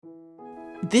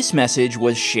This message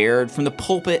was shared from the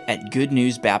pulpit at Good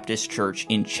News Baptist Church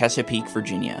in Chesapeake,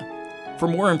 Virginia. For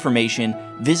more information,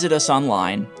 visit us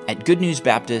online at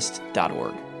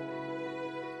goodnewsbaptist.org.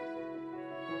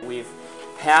 We've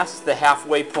passed the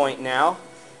halfway point now.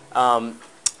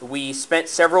 We spent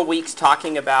several weeks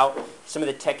talking about some of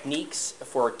the techniques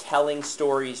for telling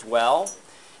stories well,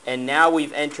 and now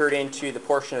we've entered into the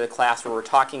portion of the class where we're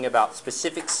talking about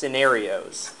specific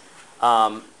scenarios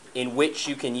in which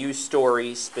you can use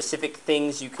stories, specific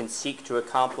things you can seek to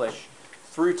accomplish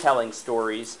through telling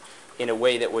stories in a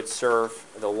way that would serve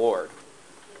the Lord.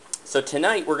 So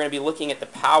tonight we're going to be looking at the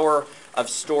power of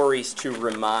stories to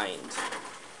remind.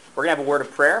 We're going to have a word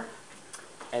of prayer,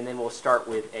 and then we'll start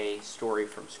with a story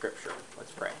from Scripture.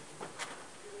 Let's pray.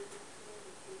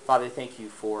 Father, thank you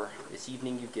for this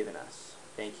evening you've given us.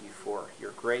 Thank you for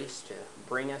your grace to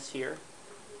bring us here,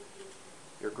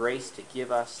 your grace to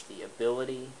give us the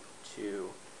ability to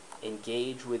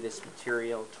engage with this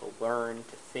material, to learn,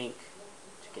 to think,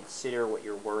 to consider what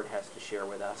your word has to share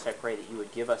with us. I pray that you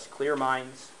would give us clear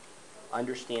minds,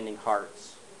 understanding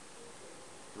hearts.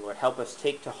 And Lord, help us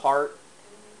take to heart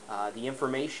the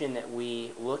information that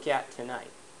we look at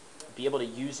tonight, be able to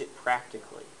use it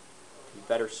practically, to be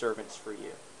better servants for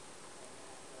you.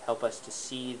 Help us to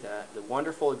see the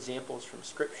wonderful examples from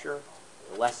Scripture,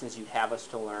 the lessons you'd have us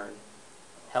to learn.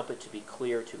 Help it to be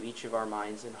clear to each of our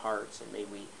minds and hearts, and may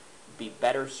we be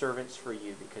better servants for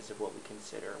you because of what we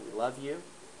consider. We love you.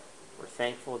 We're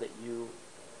thankful that you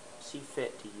see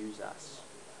fit to use us.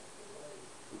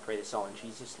 We pray this all in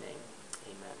Jesus' name.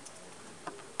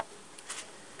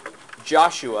 Amen.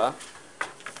 Joshua,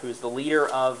 who is the leader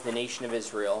of the nation of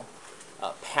Israel,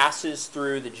 passes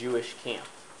through the Jewish camp.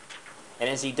 And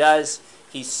as he does,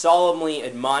 he's solemnly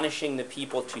admonishing the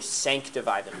people to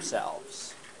sanctify themselves.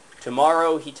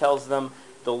 Tomorrow, he tells them,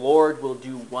 the Lord will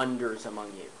do wonders among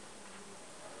you.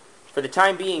 For the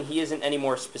time being, he isn't any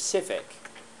more specific,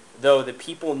 though the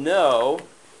people know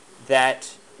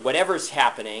that whatever's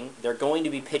happening, they're going to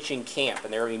be pitching camp,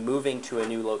 and they're going to be moving to a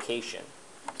new location.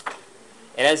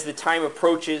 And as the time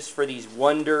approaches for these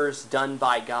wonders done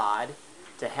by God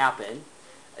to happen,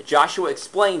 Joshua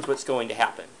explains what's going to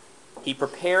happen. He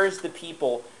prepares the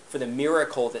people for the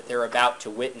miracle that they're about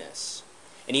to witness.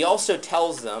 And he also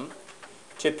tells them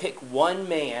to pick one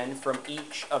man from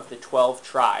each of the 12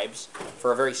 tribes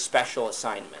for a very special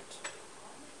assignment.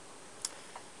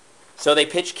 So they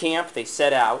pitch camp, they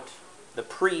set out. The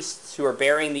priests who are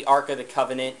bearing the Ark of the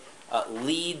Covenant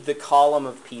lead the column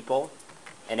of people,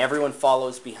 and everyone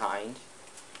follows behind.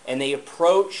 And they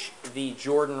approach the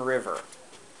Jordan River.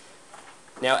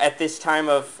 Now, at this time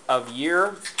of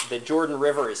year, the Jordan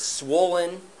River is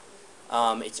swollen.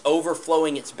 It's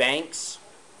overflowing its banks.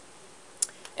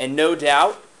 And no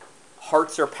doubt,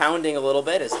 hearts are pounding a little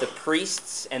bit as the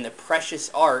priests and the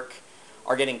precious ark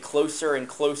are getting closer and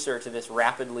closer to this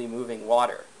rapidly moving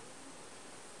water.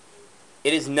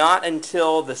 It is not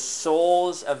until the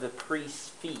soles of the priests'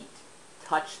 feet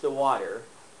touch the water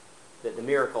that the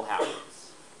miracle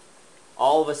happens.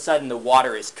 All of a sudden, the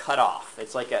water is cut off.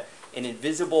 It's like an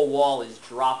invisible wall is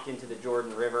dropped into the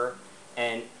Jordan River,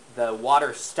 and the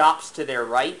water stops to their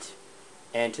right,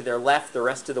 and to their left, the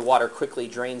rest of the water quickly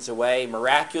drains away,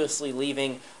 miraculously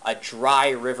leaving a dry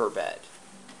riverbed.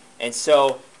 And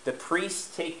so the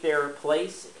priests take their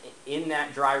place in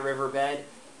that dry riverbed,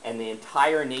 and the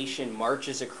entire nation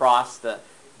marches across the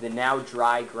now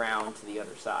dry ground to the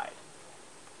other side.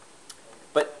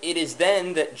 But it is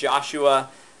then that Joshua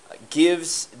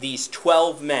gives these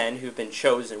 12 men who've been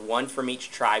chosen, one from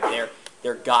each tribe,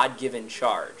 their God-given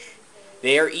charge.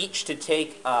 They are each to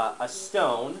take a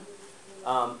stone.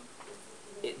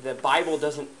 The Bible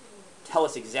doesn't tell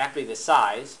us exactly the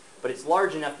size, but it's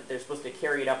large enough that they're supposed to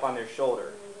carry it up on their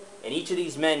shoulder. And each of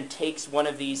these men takes one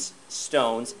of these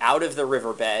stones out of the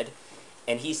riverbed,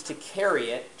 and he's to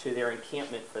carry it to their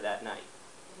encampment for that night.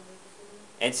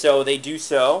 And so they do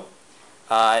so,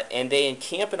 and they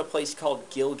encamp in a place called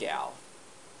Gilgal.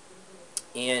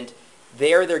 And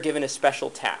there they're given a special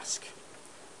task.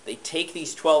 They take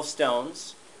these 12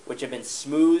 stones, which have been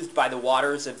smoothed by the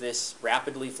waters of this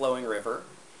rapidly flowing river,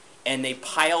 and they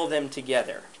pile them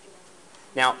together.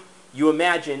 Now, you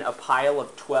imagine a pile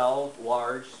of 12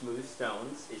 large, smooth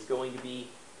stones is going to be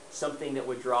something that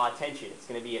would draw attention. It's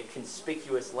going to be a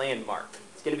conspicuous landmark.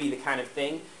 It's going to be the kind of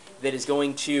thing that is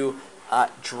going to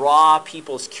draw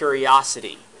people's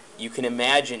curiosity. You can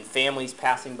imagine families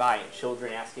passing by and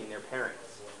children asking their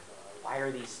parents, why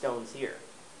are these stones here?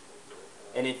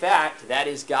 And in fact, that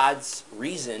is God's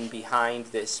reason behind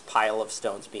this pile of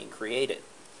stones being created.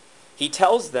 He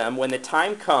tells them when the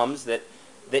time comes that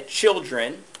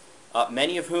children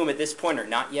many of whom at this point are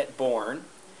not yet born,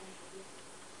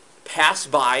 pass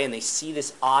by and they see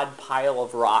this odd pile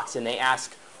of rocks and they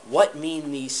ask, "What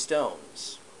mean these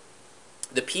stones?"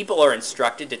 The people are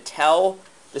instructed to tell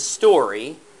the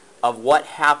story of what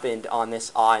happened on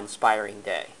this awe-inspiring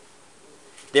day.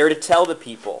 They're to tell the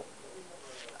people,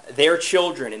 their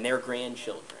children and their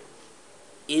grandchildren,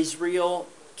 Israel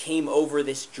came over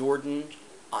this Jordan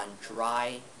on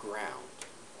dry ground.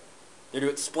 They're to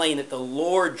explain that the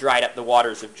Lord dried up the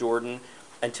waters of Jordan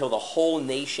until the whole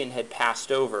nation had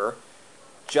passed over,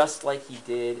 just like he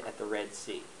did at the Red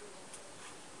Sea.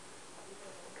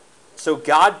 So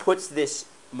God puts this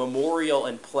memorial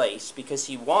in place because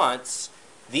he wants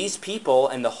these people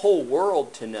and the whole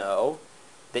world to know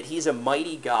that he's a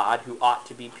mighty God who ought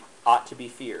to be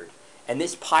feared. And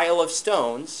this pile of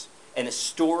stones and the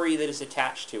story that is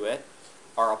attached to it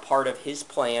are a part of his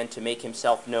plan to make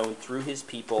himself known through his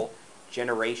people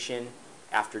generation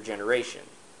after generation.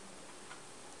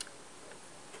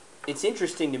 It's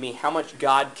interesting to me how much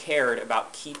God cared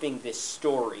about keeping this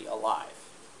story alive.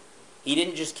 He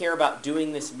didn't just care about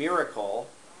doing this miracle,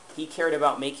 he cared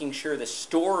about making sure the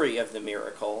story of the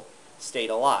miracle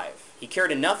stayed alive. He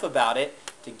cared enough about it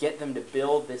to get them to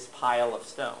build this pile of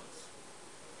stones.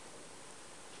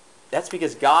 That's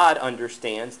because God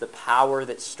understands the power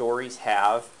that stories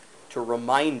have to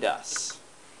remind us,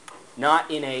 not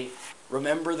in a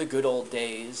remember the good old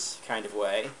days kind of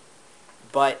way,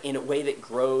 but in a way that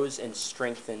grows and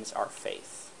strengthens our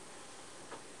faith.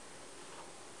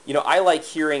 You know, I like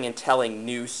hearing and telling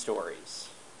new stories,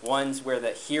 ones where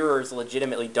the hearers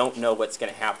legitimately don't know what's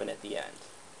going to happen at the end.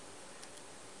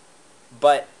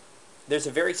 But there's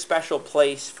a very special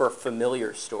place for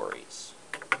familiar stories,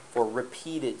 for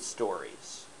repeated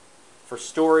stories, for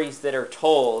stories that are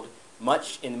told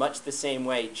in much the same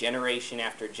way, generation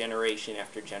after generation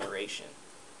after generation.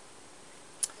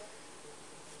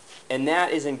 And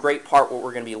that is in great part what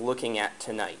we're going to be looking at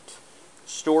tonight.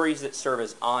 Stories that serve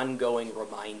as ongoing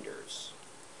reminders.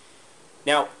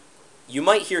 Now, you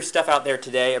might hear stuff out there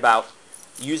today about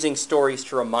using stories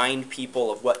to remind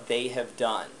people of what they have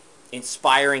done,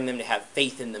 inspiring them to have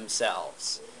faith in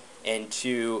themselves, and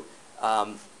to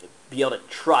be able to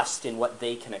trust in what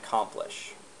they can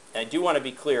accomplish. And I do want to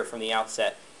be clear from the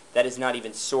outset, that is not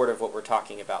even sort of what we're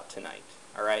talking about tonight.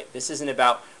 All right? This isn't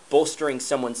about bolstering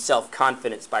someone's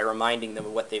self-confidence by reminding them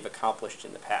of what they've accomplished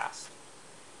in the past.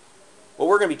 What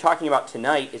we're going to be talking about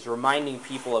tonight is reminding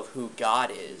people of who God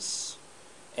is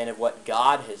and of what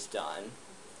God has done,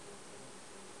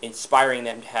 inspiring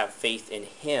them to have faith in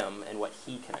him and what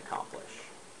he can accomplish.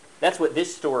 That's what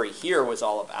this story here was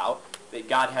all about, that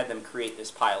God had them create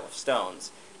this pile of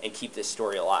stones and keep this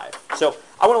story alive. So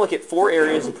I want to look at 4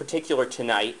 areas in particular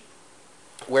tonight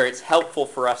where it's helpful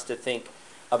for us to think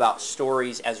about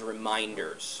stories as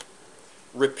reminders,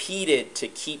 repeated to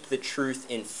keep the truth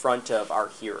in front of our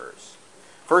hearers.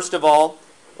 First of all,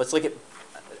 let's look at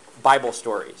Bible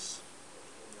stories.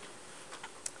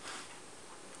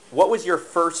 What was your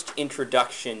first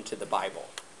introduction to the Bible?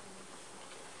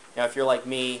 Now, if you're like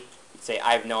me, you'd say,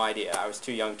 I have no idea. I was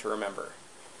too young to remember.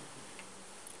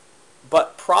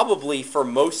 But probably for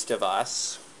most of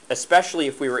us, especially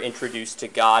if we were introduced to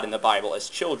God in the Bible as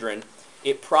children,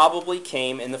 it probably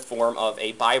came in the form of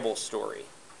a Bible story.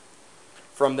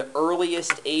 From the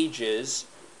earliest ages,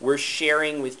 we're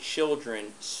sharing with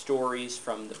children stories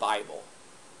from the Bible.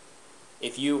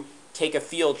 If you take a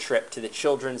field trip to the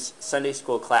children's Sunday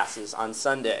school classes on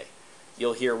Sunday,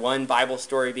 you'll hear one Bible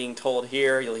story being told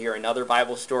here, you'll hear another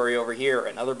Bible story over here,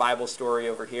 another Bible story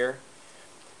over here.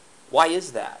 Why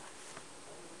is that?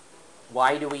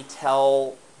 Why do we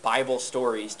tell Bible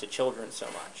stories to children so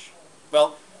much?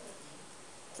 Well,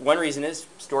 one reason is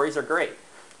stories are great.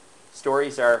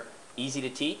 Stories are easy to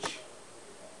teach.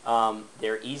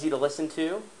 They're easy to listen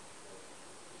to.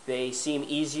 They seem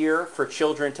easier for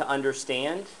children to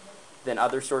understand than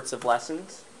other sorts of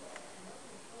lessons.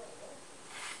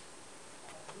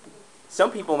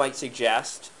 Some people might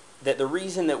suggest that the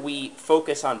reason that we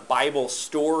focus on Bible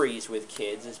stories with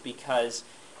kids is because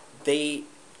they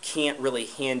can't really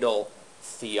handle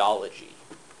theology.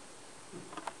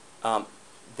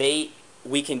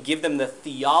 We can give them the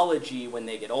theology when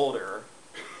they get older,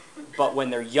 but when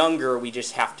they're younger, we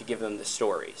just have to give them the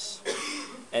stories.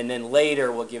 And then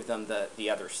later, we'll give them the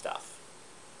other stuff.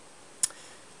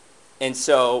 And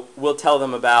so we'll tell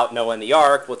them about Noah and the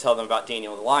ark, we'll tell them about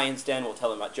Daniel and the lion's den, we'll tell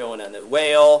them about Jonah and the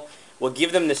whale. We'll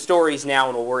give them the stories now,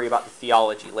 and we'll worry about the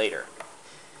theology later.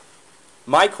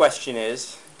 My question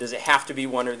is, does it have to be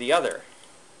one or the other?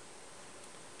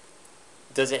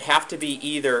 Does it have to be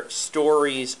either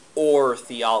stories or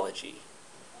theology?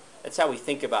 That's how we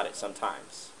think about it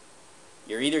sometimes.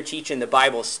 You're either teaching the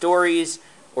Bible stories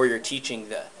or you're teaching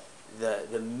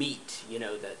the meat,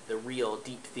 the real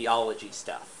deep theology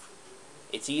stuff.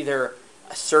 It's either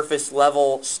a surface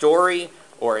level story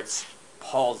or it's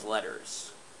Paul's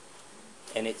letters.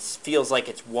 And it feels like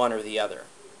it's one or the other.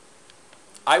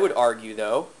 I would argue,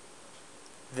 though,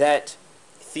 that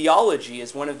theology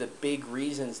is one of the big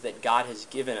reasons that God has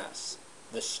given us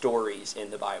the stories in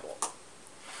the Bible.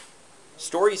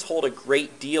 Stories hold a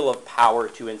great deal of power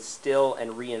to instill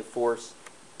and reinforce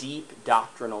deep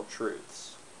doctrinal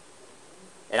truths.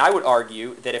 And I would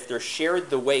argue that if they're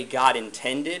shared the way God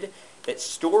intended, that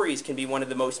stories can be one of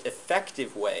the most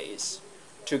effective ways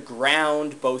to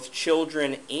ground both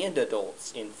children and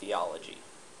adults in theology.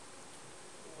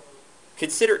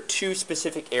 Consider two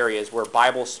specific areas where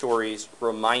Bible stories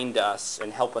remind us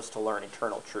and help us to learn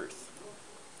eternal truth.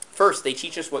 First, they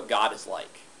teach us what God is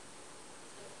like.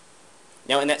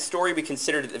 Now, in that story we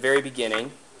considered at the very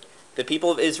beginning, the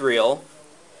people of Israel,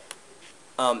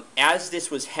 as this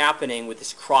was happening with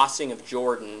this crossing of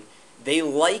Jordan, they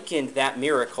likened that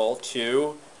miracle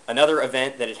to another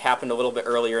event that had happened a little bit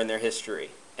earlier in their history.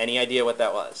 Any idea what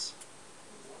that was?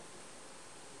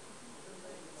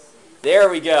 There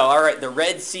we go. All right, the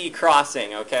Red Sea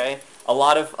crossing, okay? A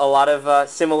lot of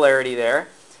similarity there.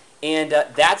 And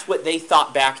that's what they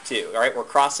thought back to. All right, we're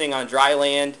crossing on dry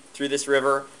land through this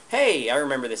river. Hey, I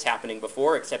remember this happening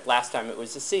before, except last time it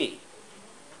was the sea.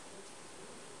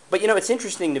 But it's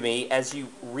interesting to me as you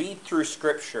read through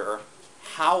Scripture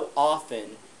how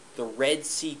often the Red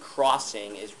Sea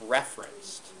crossing is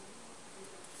referenced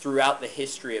throughout the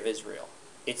history of Israel.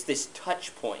 It's this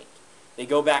touch point they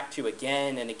go back to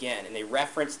again and again, and they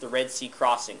reference the Red Sea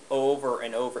crossing over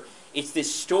and over. It's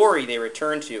this story they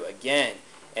return to again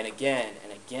and again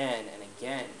and again and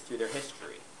again through their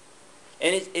history.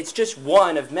 And it's just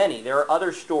one of many. There are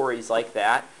other stories like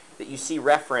that you see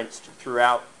referenced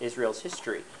throughout Israel's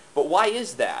history. But why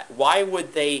is that? Why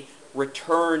would they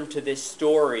return to this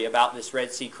story about this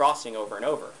Red Sea crossing over and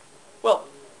over? Well,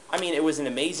 it was an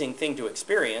amazing thing to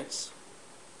experience.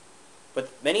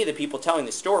 But many of the people telling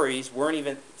the story weren't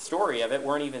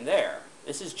even there.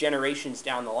 This is generations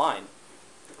down the line.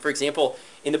 For example,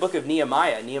 in the book of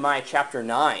Nehemiah chapter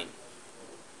 9,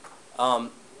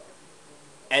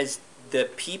 as the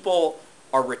people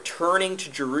are returning to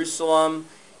Jerusalem,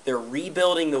 they're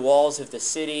rebuilding the walls of the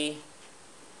city,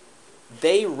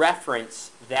 they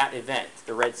reference that event,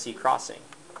 the Red Sea crossing.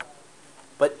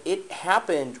 But it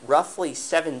happened roughly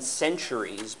 7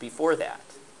 centuries before that.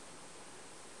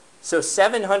 So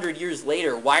 700 years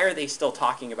later, why are they still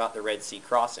talking about the Red Sea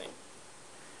crossing?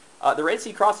 The Red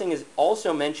Sea crossing is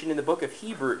also mentioned in the book of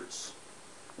Hebrews,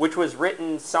 which was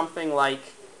written something like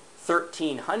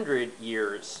 1,300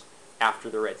 years after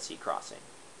the Red Sea crossing.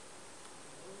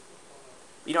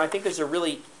 I think there's a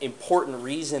really important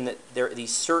reason that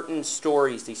these certain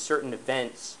stories, these certain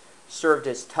events, served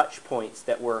as touch points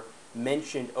that were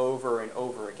mentioned over and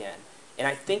over again. And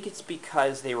I think it's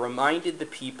because they reminded the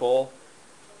people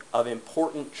of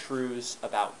important truths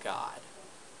about God.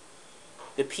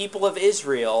 The people of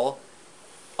Israel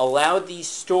allowed these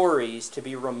stories to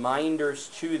be reminders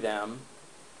to them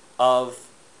of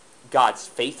God's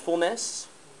faithfulness,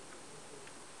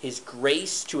 His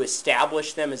grace to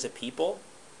establish them as a people,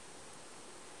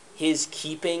 His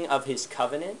keeping of His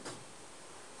covenant,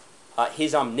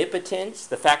 His omnipotence,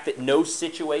 the fact that no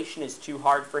situation is too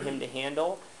hard for Him to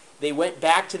handle. They went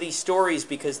back to these stories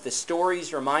because the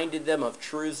stories reminded them of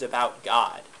truths about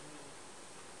God.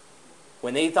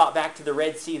 When they thought back to the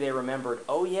Red Sea, they remembered,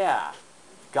 oh yeah,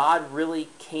 God really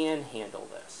can handle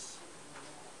this.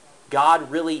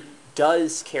 God really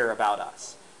does care about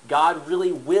us. God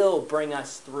really will bring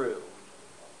us through.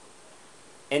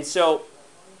 And so,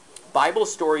 Bible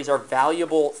stories are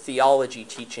valuable theology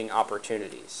teaching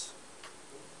opportunities.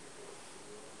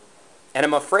 And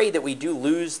I'm afraid that we do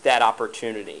lose that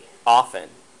opportunity often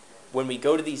when we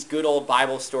go to these good old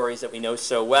Bible stories that we know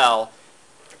so well,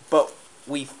 but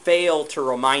we fail to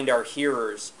remind our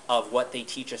hearers of what they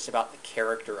teach us about the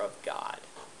character of God.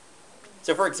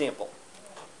 So, for example,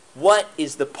 what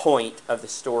is the point of the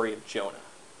story of Jonah?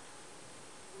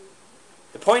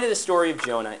 The point of the story of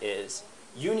Jonah is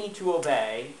you need to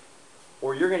obey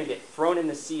or you're going to get thrown in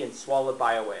the sea and swallowed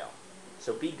by a whale.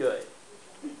 So be good.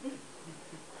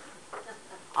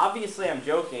 Obviously, I'm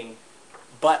joking,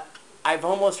 but I've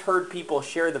almost heard people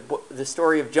share the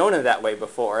story of Jonah that way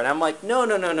before. And I'm like, no.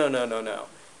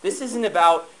 This isn't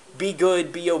about be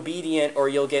good, be obedient, or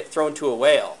you'll get thrown to a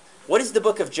whale. What is the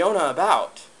book of Jonah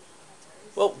about?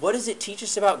 Well, what does it teach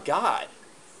us about God?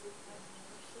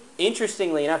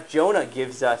 Interestingly enough, Jonah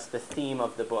gives us the theme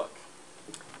of the book.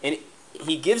 And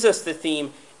he gives us the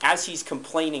theme as he's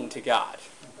complaining to God.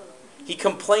 He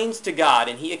complains to God,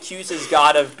 and he accuses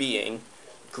God of being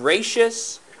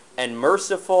gracious and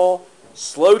merciful,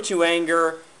 slow to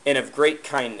anger, and of great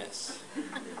kindness.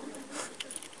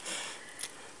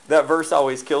 That verse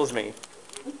always kills me,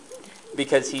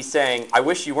 because he's saying, I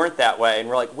wish you weren't that way. And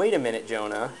we're like, wait a minute,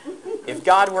 Jonah. If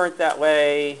God weren't that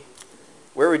way,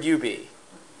 where would you be?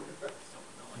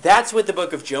 That's what the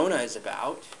book of Jonah is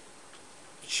about.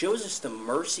 It shows us the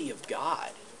mercy of God.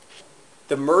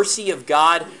 The mercy of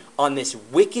God on this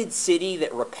wicked city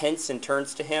that repents and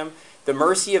turns to him. The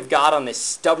mercy of God on this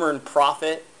stubborn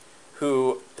prophet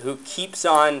who keeps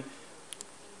on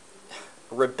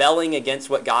rebelling against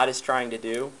what God is trying to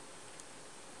do.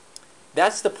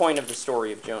 That's the point of the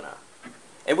story of Jonah.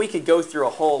 And we could go through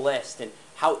a whole list and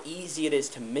how easy it is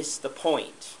to miss the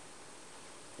point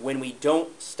when we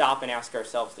don't stop and ask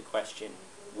ourselves the question,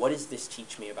 what does this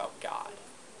teach me about God?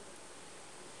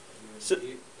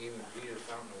 Even Jesus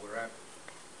found where I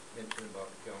mentioned about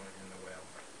Jonah in the well.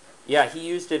 Yeah, he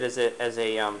used it as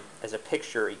a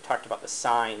picture. He talked about the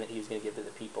sign that he was going to give to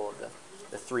the people of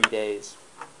the 3 days.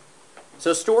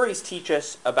 So stories teach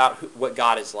us about what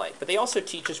God is like, but they also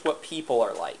teach us what people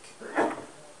are like.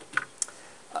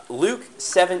 Luke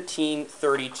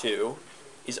 17:32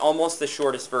 is almost the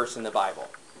shortest verse in the Bible.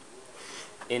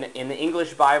 In the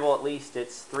English Bible, at least,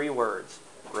 it's 3 words.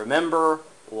 Remember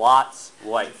Lot's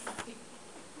wife.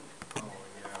 Oh,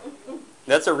 yeah.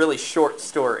 That's a really short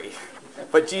story.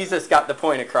 But Jesus got the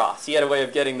point across. He had a way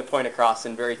of getting the point across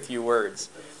in very few words.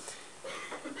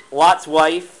 Lot's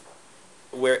wife,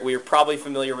 we're probably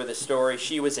familiar with the story.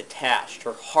 She was attached.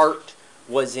 Her heart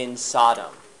was in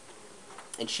Sodom.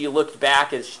 And she looked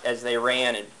back as they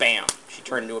ran, and bam, she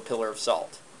turned into a pillar of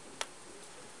salt.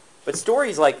 But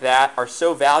stories like that are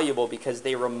so valuable because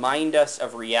they remind us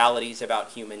of realities about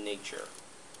human nature.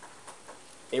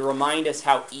 They remind us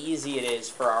how easy it is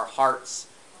for our hearts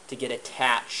to get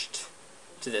attached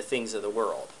to the things of the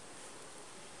world.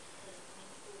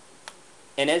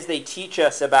 And as they teach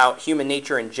us about human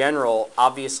nature in general,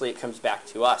 obviously it comes back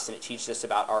to us, and it teaches us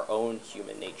about our own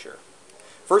human nature.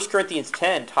 1 Corinthians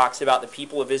 10 talks about the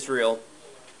people of Israel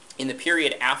in the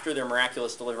period after their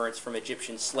miraculous deliverance from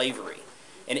Egyptian slavery.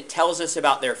 And it tells us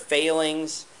about their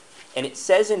failings, and it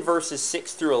says in verses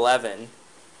 6 through 11,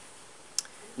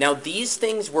 now these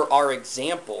things were our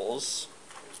examples,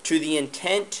 to the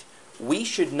intent we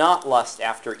should not lust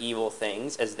after evil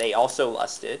things, as they also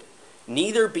lusted.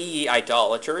 Neither be ye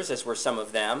idolaters, as were some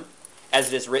of them. As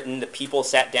it is written, the people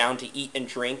sat down to eat and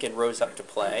drink and rose up to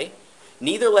play.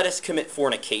 Neither let us commit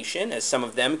fornication, as some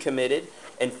of them committed,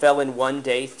 and fell in one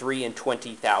day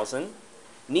 23,000.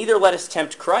 Neither let us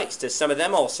tempt Christ, as some of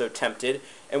them also tempted,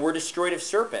 and were destroyed of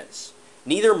serpents.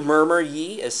 Neither murmur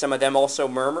ye, as some of them also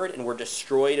murmured, and were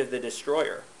destroyed of the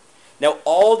destroyer. Now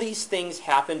all these things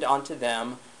happened unto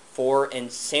them for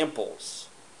ensamples,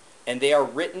 and they are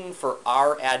written for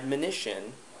our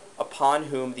admonition, upon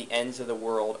whom the ends of the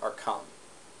world are come.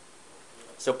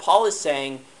 So Paul is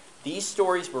saying these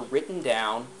stories were written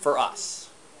down for us.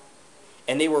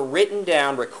 And they were written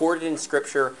down, recorded in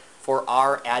Scripture, for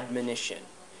our admonition.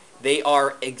 They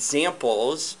are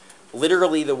examples.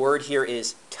 Literally, the word here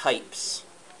is types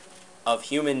of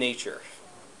human nature.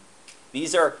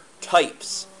 These are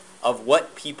types of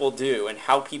what people do and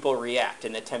how people react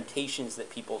and the temptations that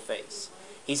people face.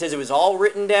 He says it was all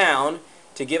written down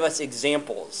to give us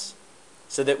examples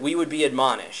so that we would be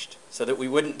admonished, so that we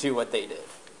wouldn't do what they did.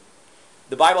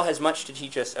 The Bible has much to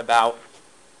teach us about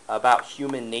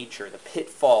human nature, the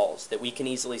pitfalls that we can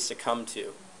easily succumb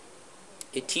to.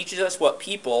 It teaches us what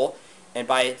people, and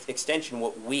by extension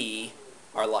what we,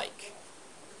 are like.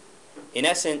 In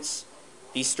essence,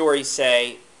 these stories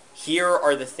say, here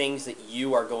are the things that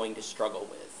you are going to struggle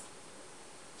with.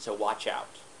 So watch out.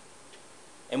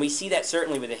 And we see that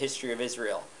certainly with the history of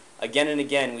Israel. Again and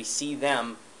again, we see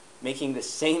them making the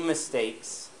same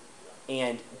mistakes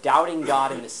and doubting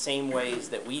God in the same ways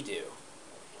that we do.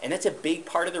 And that's a big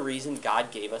part of the reason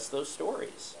God gave us those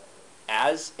stories,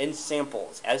 as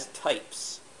ensamples, as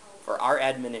types, for our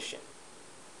admonition.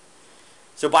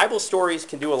 So Bible stories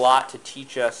can do a lot to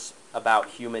teach us about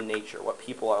human nature, what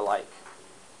people are like.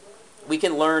 We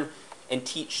can learn and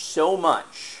teach so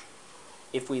much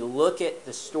if we look at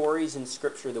the stories in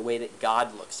Scripture the way that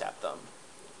God looks at them.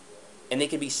 And they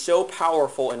can be so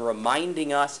powerful in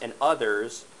reminding us and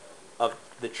others of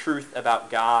the truth about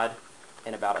God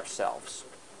and about ourselves.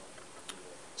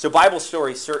 So Bible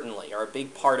stories certainly are a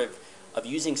big part of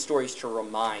using stories to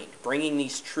remind, bringing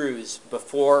these truths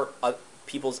before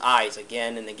people's eyes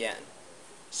again and again.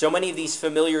 So many of these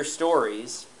familiar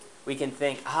stories, we can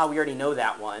think, we already know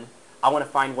that one. I want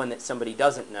to find one that somebody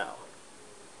doesn't know.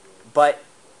 But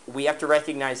we have to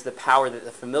recognize the power that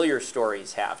the familiar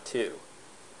stories have too,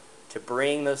 to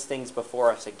bring those things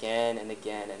before us again and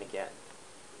again and again.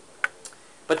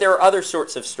 But there are other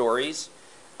sorts of stories.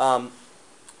 I'm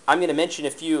going to mention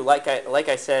a few. Like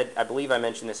I said, I believe I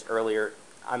mentioned this earlier.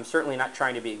 I'm certainly not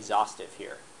trying to be exhaustive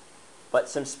here, but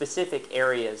some specific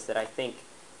areas that I think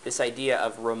this idea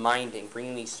of reminding,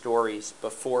 bringing these stories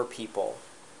before people,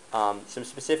 some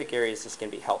specific areas this can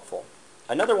be helpful.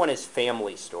 Another one is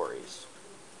family stories.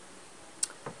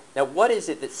 Now, what is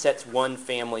it that sets one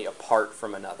family apart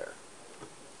from another?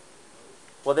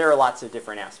 Well, there are lots of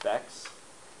different aspects.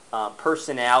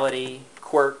 Personality,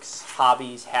 quirks,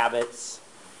 hobbies, habits.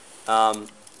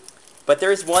 But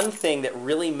there's one thing that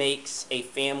really makes a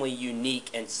family unique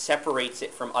and separates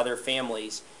it from other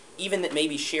families, even that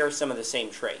maybe share some of the same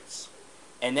traits,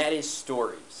 and that is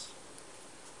stories.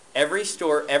 Every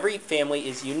family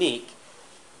is unique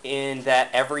in that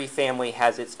every family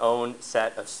has its own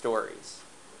set of stories.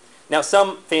 Now,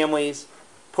 some families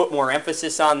put more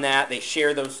emphasis on that. They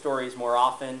share those stories more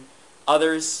often.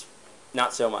 Others,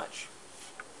 not so much.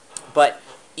 But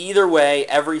either way,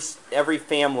 every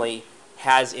family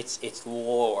has its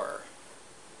lore.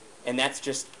 And that's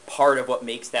just part of what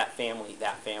makes that family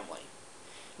that family.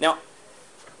 Now,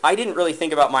 I didn't really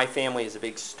think about my family as a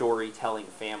big storytelling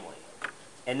family.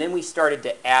 And then we started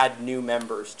to add new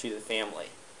members to the family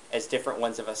as different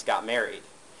ones of us got married.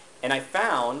 And I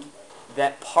found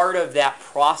that part of that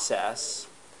process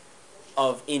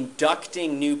of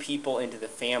inducting new people into the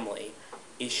family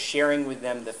is sharing with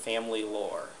them the family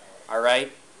lore. All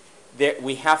right?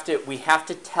 We have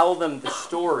to tell them the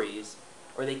stories,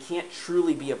 or they can't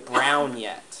truly be a Brown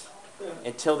yet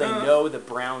until they know the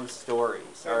Brown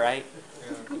stories. All right?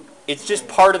 It's just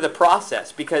part of the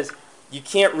process, because you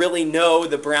can't really know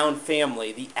the Brown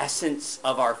family, the essence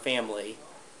of our family,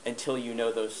 until you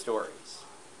know those stories,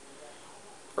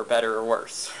 for better or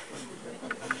worse.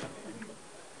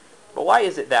 But why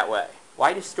is it that way?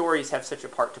 Why do stories have such a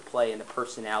part to play in the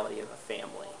personality of a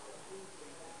family?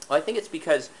 Well, I think it's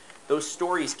because those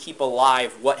stories keep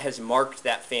alive what has marked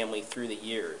that family through the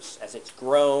years, as it's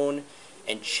grown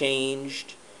and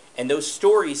changed, and those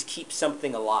stories keep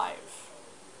something alive.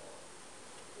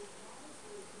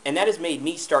 And that has made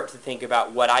me start to think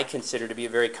about what I consider to be a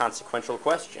very consequential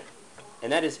question.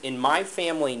 And that is, in my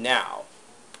family now,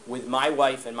 with my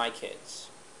wife and my kids,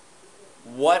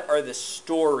 what are the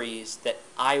stories that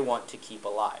I want to keep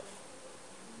alive?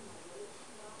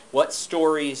 What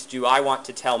stories do I want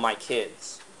to tell my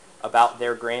kids about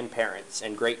their grandparents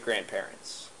and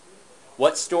great-grandparents?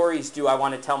 What stories do I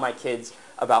want to tell my kids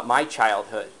about my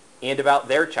childhood and about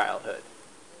their childhood?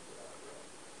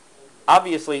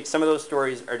 Obviously, some of those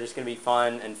stories are just going to be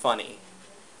fun and funny.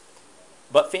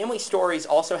 But family stories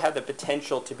also have the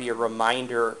potential to be a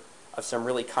reminder of some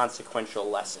really consequential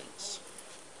lessons.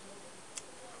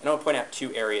 And I want to point out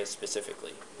two areas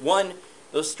specifically. One,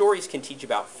 those stories can teach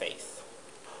about faith.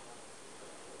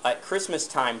 At Christmas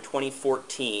time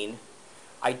 2014,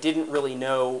 I didn't really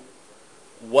know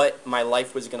what my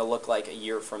life was going to look like a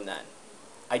year from then.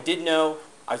 I did know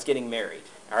I was getting married.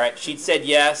 All right, she'd said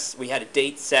yes. We had a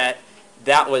date set.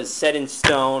 That was set in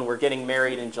stone. We're getting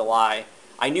married in July.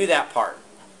 I knew that part.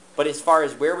 But as far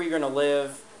as where we were going to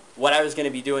live, what I was going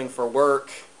to be doing for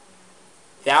work,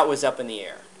 that was up in the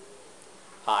air.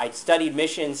 I'd studied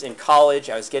missions in college.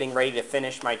 I was getting ready to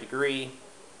finish my degree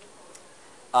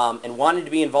and wanted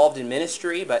to be involved in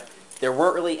ministry, but there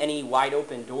weren't really any wide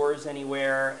open doors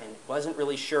anywhere, and wasn't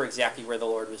really sure exactly where the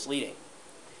Lord was leading.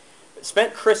 But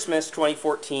spent Christmas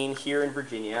 2014 here in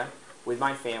Virginia with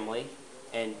my family,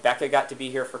 and Becca got to be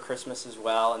here for Christmas as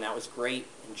well, and that was great.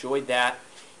 Enjoyed that.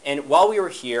 And while we were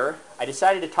here, I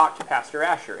decided to talk to Pastor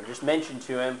Asher and just mention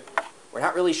to him, we're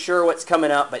not really sure what's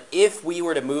coming up, but if we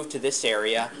were to move to this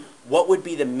area, what would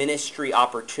be the ministry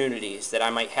opportunities that I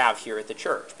might have here at the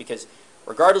church? Because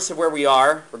regardless of where we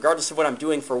are, regardless of what I'm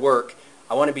doing for work,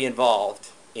 I want to be involved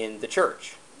in the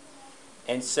church.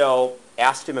 And so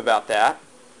asked him about that,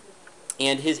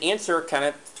 and his answer kind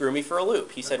of threw me for a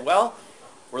loop. He said, well,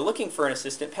 we're looking for an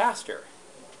assistant pastor.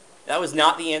 That was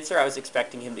not the answer I was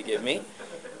expecting him to give me.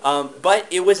 But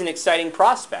it was an exciting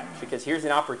prospect, because here's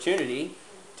an opportunity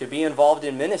to be involved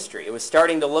in ministry. It was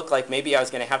starting to look like maybe I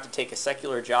was going to have to take a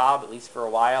secular job, at least for a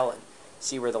while, and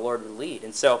see where the Lord would lead.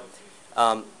 And so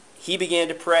he began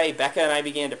to pray, Becca and I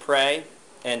began to pray,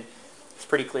 and it's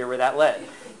pretty clear where that led.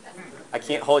 I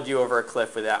can't hold you over a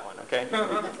cliff with that one, okay?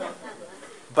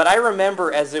 But I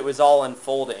remember as it was all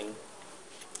unfolding,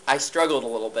 I struggled a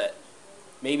little bit,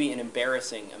 maybe an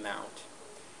embarrassing amount,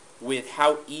 with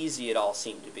how easy it all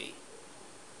seemed to be.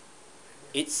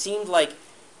 It seemed like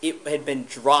it had been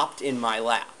dropped in my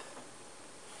lap.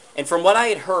 And from what I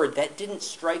had heard, that didn't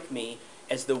strike me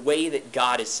as the way that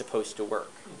God is supposed to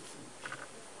work.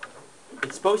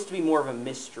 It's supposed to be more of a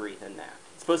mystery than that.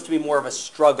 It's supposed to be more of a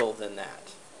struggle than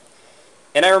that.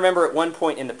 And I remember at one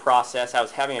point in the process, I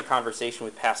was having a conversation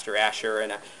with Pastor Asher,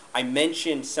 and I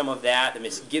mentioned some of that, the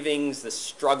misgivings, the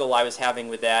struggle I was having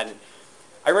with that. And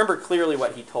I remember clearly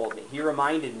what he told me. He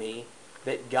reminded me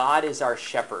that God is our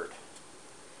shepherd.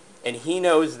 And he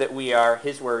knows that we are,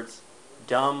 his words,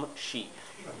 dumb sheep.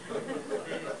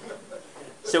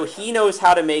 So he knows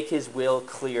how to make his will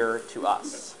clear to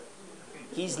us.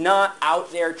 He's not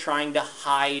out there trying to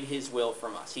hide his will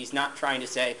from us. He's not trying to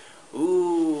say,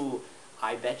 ooh,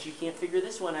 I bet you can't figure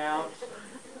this one out.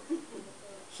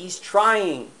 He's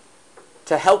trying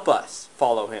to help us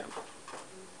follow him.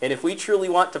 And if we truly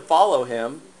want to follow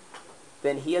him,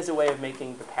 then he has a way of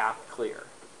making the path clear.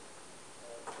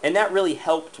 And that really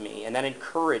helped me, and that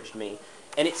encouraged me.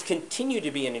 And it's continued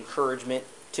to be an encouragement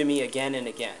to me again and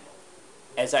again.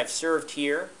 As I've served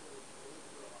here,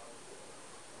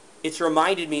 it's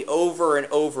reminded me over and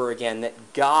over again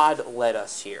that God led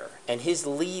us here. And his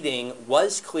leading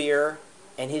was clear,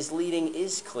 and his leading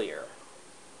is clear.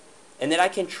 And that I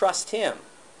can trust him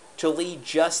to lead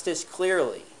just as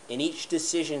clearly in each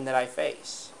decision that I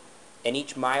face, and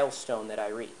each milestone that I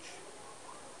reach.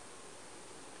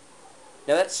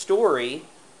 Now that story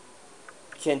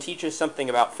can teach us something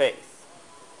about faith.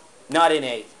 Not in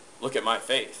a, look at my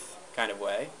faith kind of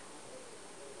way.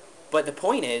 But the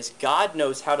point is, God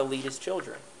knows how to lead his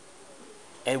children.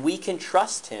 And we can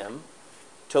trust him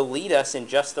to lead us in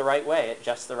just the right way at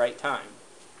just the right time.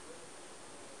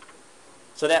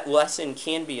 So that lesson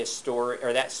can be a story,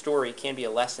 or that story can be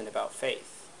a lesson about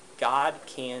faith. God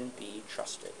can be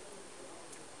trusted.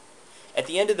 At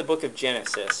the end of the book of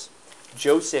Genesis,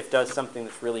 Joseph does something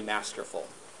that's really masterful.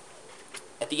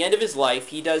 At the end of his life,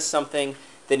 he does something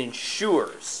that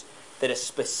ensures that a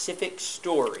specific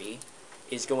story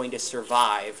is going to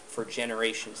survive for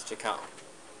generations to come.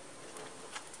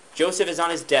 Joseph is on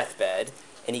his deathbed,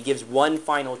 and he gives one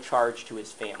final charge to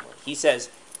his family. He says,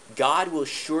 God will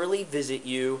surely visit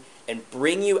you and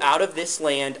bring you out of this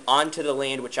land onto the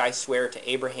land which I swear to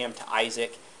Abraham, to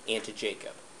Isaac, and to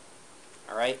Jacob.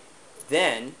 All right?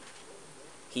 Then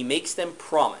he makes them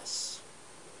promise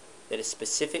that a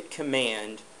specific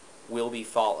command will be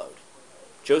followed.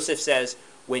 Joseph says,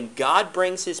 when God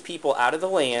brings his people out of the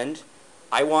land,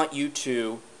 I want you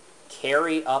to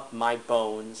carry up my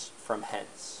bones from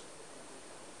hence.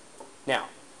 Now,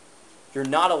 you're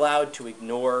not allowed to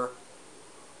ignore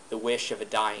the wish of a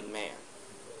dying man.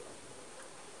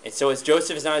 And so as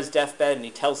Joseph is on his deathbed and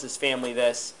he tells his family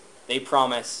this, they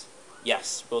promise,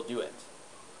 yes, we'll do it.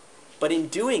 But in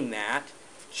doing that,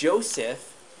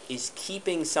 Joseph is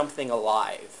keeping something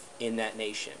alive in that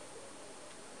nation.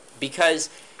 Because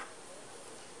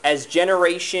as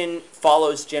generation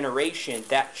follows generation,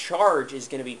 that charge is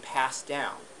going to be passed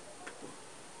down.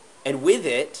 And with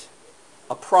it,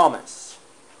 a promise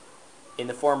in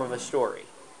the form of a story.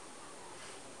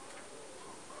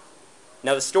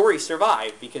 Now the story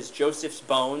survived because Joseph's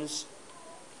bones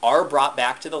are brought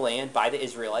back to the land by the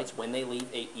Israelites when they leave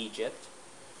Egypt.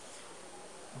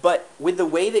 But with the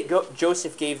way that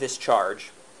Joseph gave this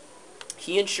charge,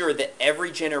 he ensured that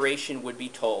every generation would be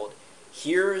told,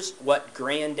 here's what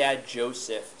Granddad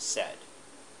Joseph said.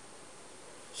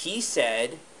 He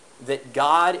said that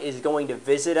God is going to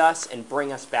visit us and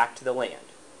bring us back to the land.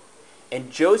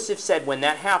 And Joseph said when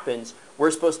that happens,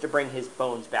 we're supposed to bring his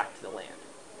bones back to the land.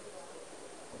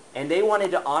 And they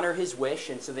wanted to honor his wish,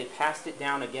 and so they passed it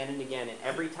down again and again. And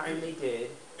every time they did,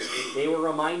 they were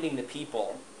reminding the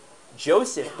people,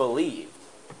 Joseph believed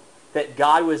that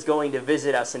God was going to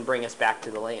visit us and bring us back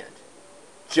to the land.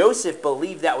 Joseph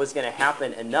believed that was going to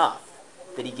happen enough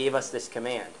that he gave us this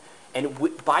command. And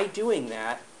by doing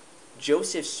that,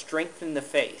 Joseph strengthened the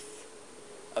faith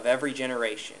of every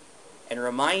generation and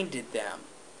reminded them,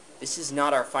 this is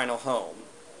not our final home.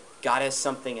 God has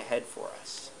something ahead for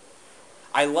us.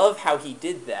 I love how he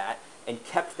did that and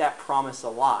kept that promise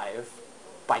alive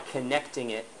by connecting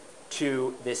it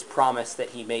to this promise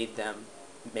that he made them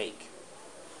make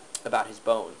about his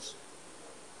bones.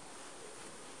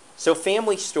 So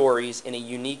family stories in a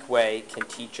unique way can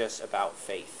teach us about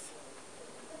faith.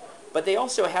 But they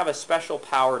also have a special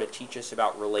power to teach us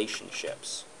about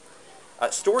relationships.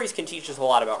 Stories can teach us a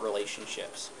lot about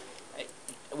relationships.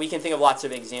 We can think of lots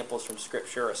of examples from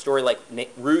Scripture. A story like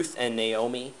Ruth and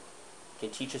Naomi can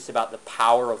teach us about the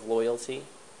power of loyalty.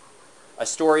 A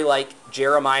story like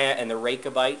Jeremiah and the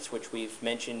Rechabites, which we've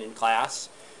mentioned in class,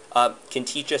 can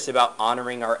teach us about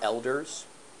honoring our elders.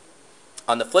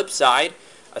 On the flip side,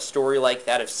 a story like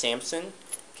that of Samson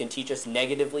can teach us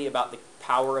negatively about the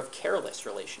power of careless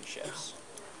relationships.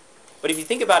 But if you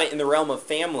think about it in the realm of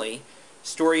family,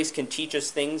 stories can teach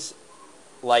us things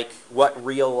like what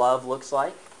real love looks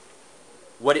like,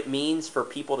 what it means for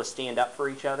people to stand up for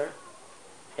each other,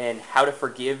 and how to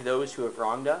forgive those who have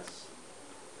wronged us.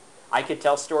 I could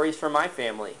tell stories from my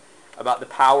family about the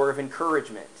power of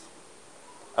encouragement,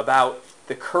 about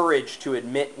the courage to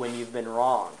admit when you've been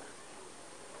wrong,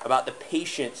 about the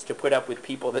patience to put up with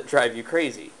people that drive you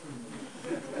crazy.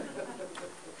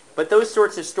 But those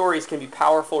sorts of stories can be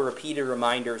powerful, repeated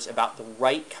reminders about the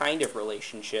right kind of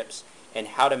relationships and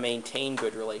how to maintain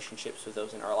good relationships with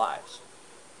those in our lives.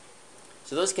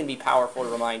 So those can be powerful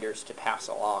reminders to pass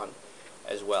along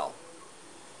as well.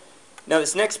 Now,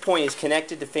 this next point is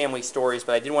connected to family stories,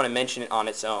 but I did want to mention it on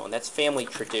its own. That's family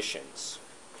traditions.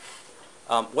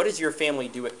 What does your family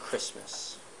do at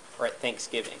Christmas or at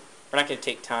Thanksgiving? We're not going to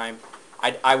take time.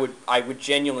 I would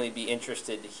genuinely be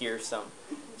interested to hear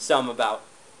some about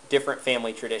different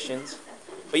family traditions.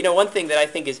 But one thing that I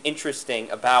think is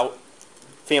interesting about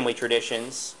family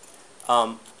traditions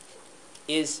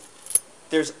is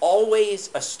there's always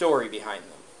a story behind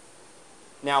them.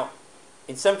 Now,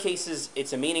 in some cases,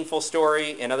 it's a meaningful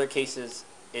story. In other cases,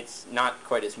 it's not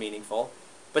quite as meaningful.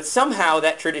 But somehow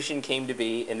that tradition came to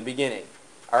be in the beginning.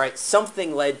 All right,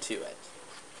 something led to it.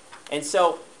 And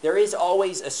so there is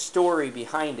always a story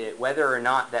behind it, whether or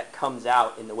not that comes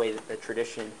out in the way that the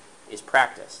tradition is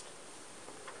practiced.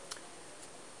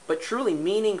 But truly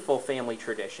meaningful family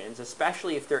traditions,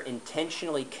 especially if they're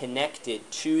intentionally connected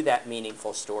to that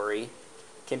meaningful story,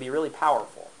 can be really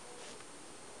powerful.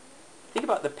 Think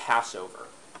about the Passover.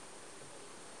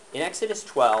 In Exodus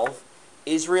 12,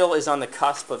 Israel is on the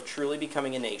cusp of truly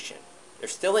becoming a nation. They're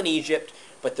still in Egypt,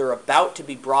 but they're about to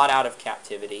be brought out of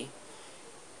captivity.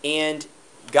 And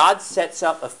God sets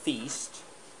up a feast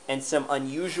and some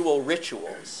unusual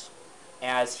rituals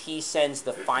as he sends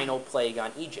the final plague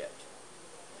on Egypt.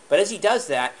 But as he does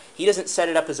that, he doesn't set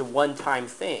it up as a one-time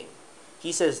thing.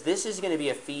 He says, this is going to be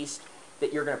a feast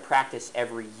that you're going to practice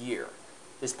every year.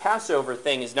 This Passover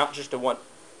thing is not just a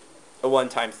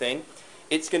one-time thing.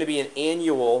 It's going to be an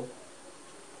annual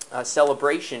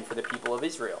celebration for the people of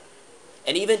Israel.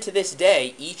 And even to this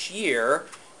day, each year,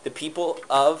 the people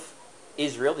of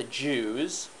Israel, the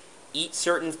Jews, eat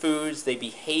certain foods. They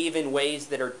behave in ways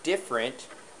that are different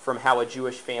from how a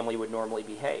Jewish family would normally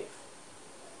behave.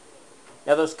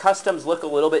 Now, those customs look a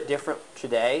little bit different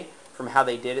today from how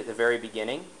they did at the very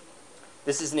beginning.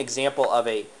 This is an example of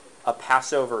a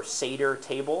Passover Seder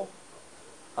table.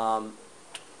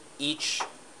 Each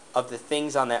of the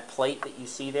things on that plate that you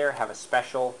see there have a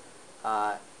special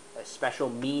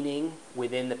meaning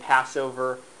within the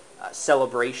Passover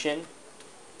celebration.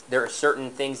 There are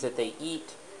certain things that they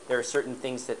eat. There are certain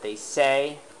things that they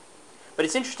say. But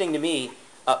it's interesting to me,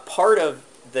 part of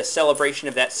the celebration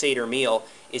of that Seder meal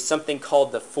is something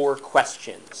called the 4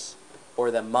 questions,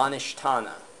 or the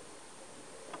Manishtana.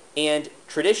 And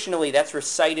traditionally, that's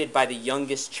recited by the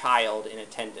youngest child in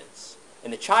attendance.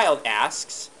 And the child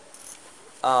asks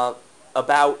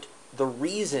about the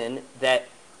reason that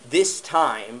this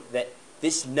time, that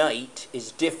this night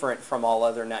is different from all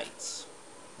other nights.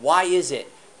 Why is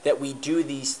it that we do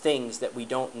these things that we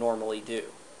don't normally do?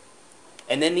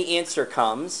 And then the answer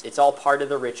comes. It's all part of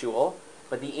the ritual.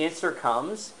 But the answer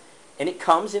comes, and it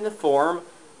comes in the form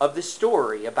of the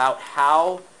story about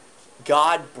how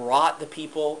God brought the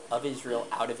people of Israel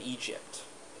out of Egypt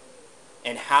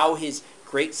and how his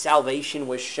great salvation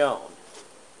was shown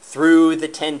through the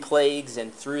 10 plagues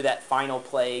and through that final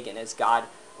plague, and as God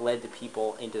led the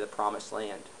people into the promised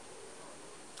land.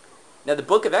 Now, the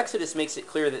book of Exodus makes it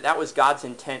clear that that was God's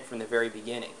intent from the very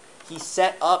beginning. He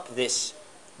set up this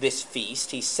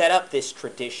feast. He set up this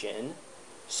tradition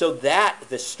so that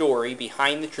the story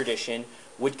behind the tradition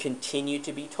would continue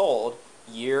to be told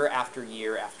year after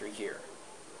year after year.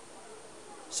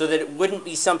 So that it wouldn't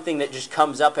be something that just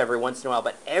comes up every once in a while,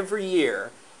 but every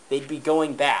year they'd be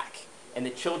going back and the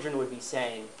children would be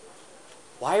saying,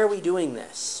 why are we doing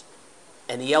this?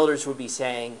 And the elders would be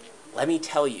saying, let me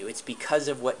tell you, it's because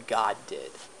of what God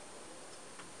did.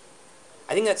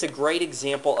 I think that's a great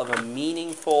example of a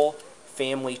meaningful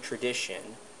family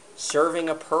tradition serving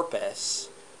a purpose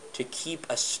to keep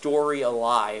a story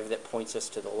alive that points us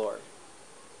to the Lord.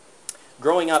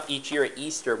 Growing up each year at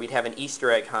Easter, we'd have an Easter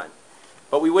egg hunt.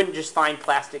 But we wouldn't just find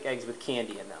plastic eggs with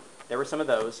candy in them. There were some of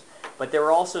those. But there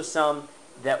were also some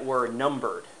that were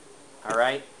numbered. All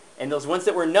right? And those ones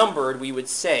that were numbered, we would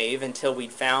save until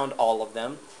we'd found all of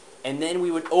them. And then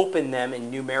we would open them in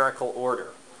numerical order.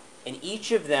 And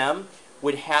each of them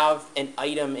would have an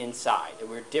item inside. There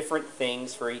were different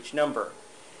things for each number.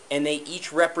 And they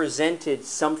each represented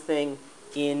something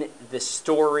in the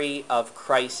story of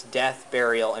Christ's death,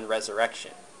 burial, and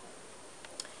resurrection.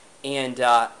 And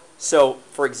so,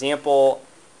 for example,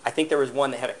 I think there was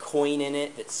one that had a coin in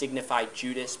it that signified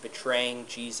Judas betraying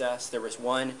Jesus. There was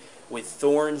one with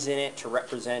thorns in it to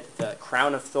represent the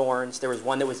crown of thorns. There was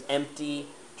one that was empty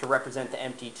to represent the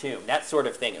empty tomb, that sort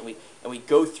of thing. And we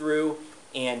go through,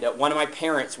 and one of my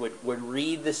parents would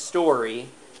read the story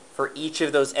for each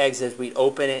of those eggs as we'd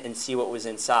open it and see what was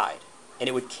inside. And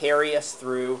it would carry us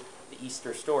through the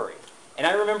Easter story. And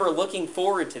I remember looking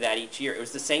forward to that each year. It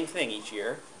was the same thing each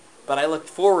year, but I looked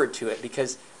forward to it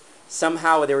because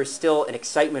somehow there was still an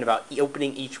excitement about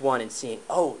opening each one and seeing,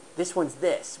 oh, this one's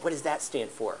this. What does that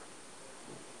stand for?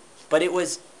 But it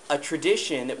was a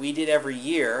tradition that we did every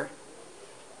year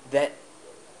that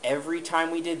every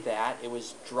time we did that, it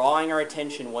was drawing our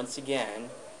attention once again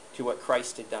to what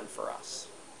Christ had done for us.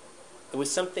 It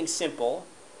was something simple,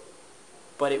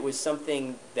 but it was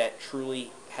something that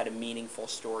truly had a meaningful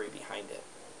story behind it.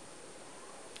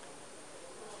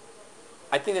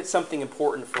 I think that's something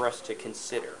important for us to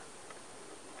consider,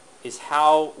 is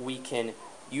how we can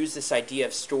use this idea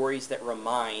of stories that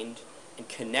remind and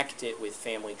connect it with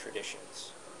family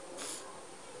traditions.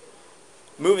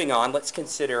 Moving on, let's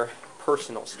consider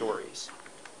personal stories.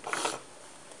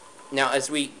 Now, as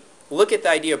we look at the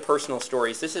idea of personal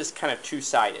stories, this is kind of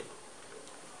two-sided.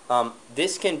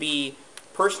 This can be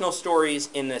personal stories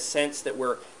in the sense that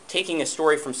we're taking a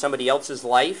story from somebody else's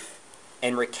life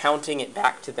and recounting it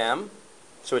back to them.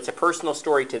 So it's a personal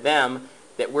story to them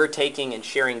that we're taking and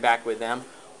sharing back with them.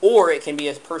 Or it can be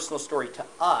a personal story to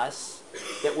us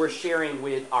that we're sharing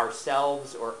with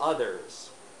ourselves or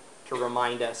others to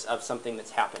remind us of something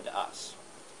that's happened to us.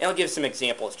 And I'll give some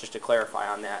examples just to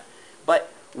clarify on that.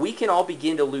 But we can all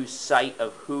begin to lose sight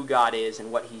of who God is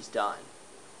and what He's done.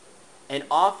 And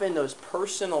often those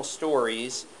personal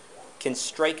stories can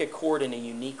strike a chord in a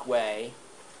unique way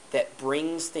that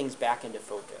brings things back into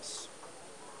focus.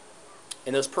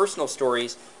 And those personal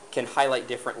stories can highlight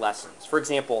different lessons. For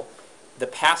example, our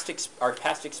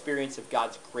past experience of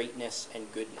God's greatness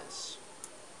and goodness.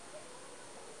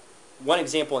 One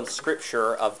example in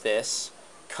Scripture of this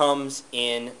comes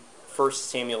in 1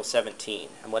 Samuel 17.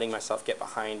 I'm letting myself get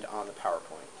behind on the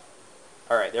PowerPoint.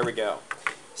 All right, there we go.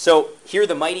 So here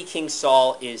the mighty King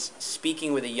Saul is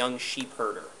speaking with a young sheep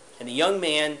herder. And the young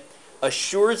man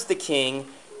assures the king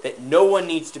that no one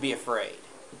needs to be afraid.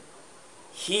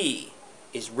 He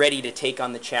is ready to take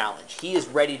on the challenge. He is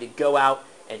ready to go out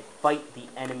and fight the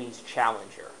enemy's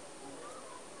challenger.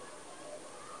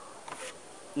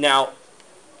 Now,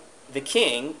 the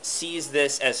king sees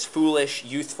this as foolish,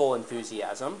 youthful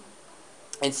enthusiasm,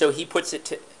 and so he puts it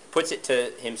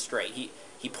to him straight.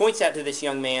 He points out to this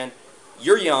young man,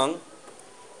 "You're young.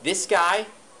 This guy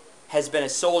has been a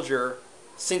soldier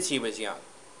since he was young.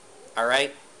 All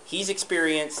right? He's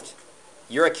experienced.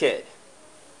 You're a kid.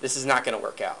 This is not going to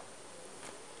work out."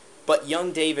 But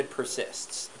young David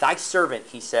persists. "Thy servant,"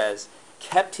 he says,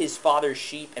 "kept his father's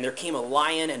sheep, and there came a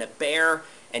lion and a bear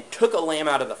and took a lamb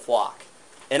out of the flock.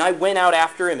 And I went out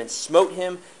after him and smote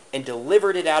him and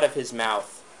delivered it out of his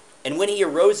mouth. And when he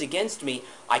arose against me,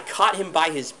 I caught him by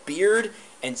his beard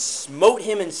and smote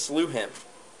him and slew him.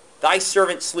 Thy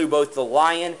servant slew both the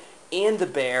lion and the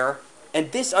bear,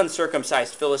 and this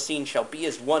uncircumcised Philistine shall be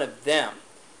as one of them,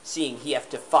 seeing he hath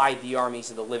defied the armies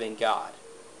of the living God."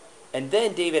 And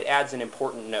then David adds an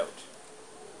important note.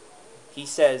 He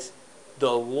says,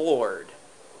 "The Lord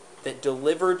that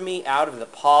delivered me out of the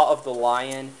paw of the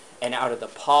lion and out of the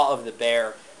paw of the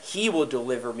bear, He will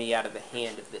deliver me out of the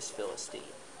hand of this Philistine."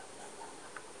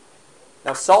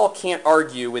 Now Saul can't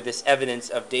argue with this evidence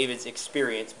of David's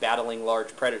experience battling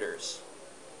large predators.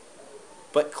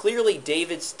 But clearly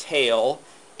David's tale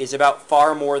is about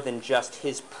far more than just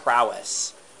his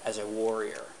prowess as a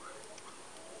warrior.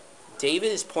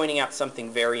 David is pointing out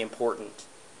something very important.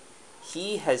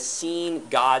 He has seen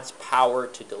God's power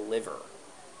to deliver,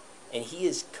 and he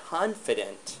is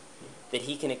confident that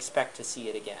he can expect to see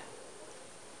it again.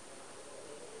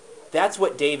 That's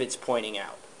what David's pointing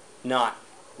out. Not,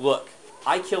 look,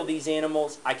 I kill these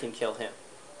animals, I can kill him.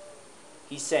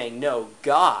 He's saying, no,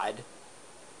 God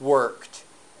worked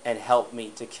and helped me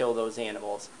to kill those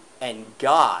animals, and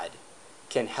God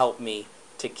can help me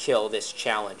to kill this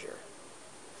challenger.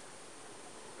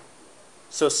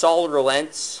 So Saul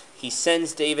relents. He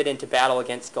sends David into battle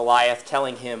against Goliath,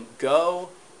 telling him, "Go,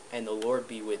 and the Lord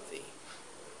be with thee."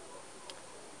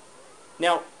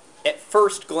 Now, at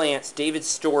first glance, David's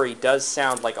story does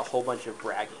sound like a whole bunch of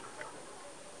bragging.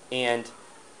 And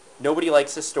nobody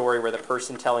likes a story where the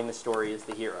person telling the story is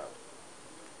the hero.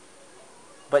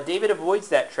 But David avoids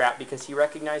that trap because he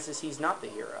recognizes he's not the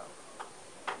hero.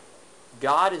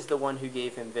 God is the one who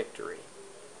gave him victory.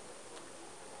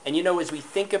 And as we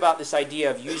think about this idea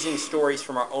of using stories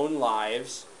from our own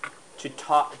lives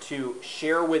to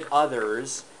share with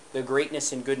others the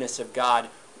greatness and goodness of God,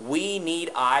 we need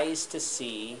eyes to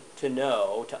see, to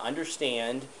know, to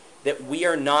understand that we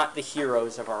are not the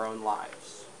heroes of our own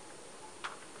lives.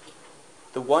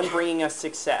 The one bringing us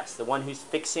success, the one who's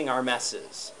fixing our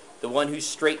messes, the one who's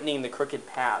straightening the crooked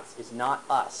paths is not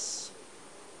us.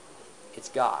 It's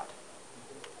God.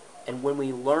 And when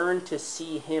we learn to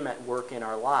see him at work in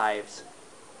our lives,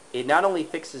 it not only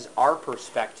fixes our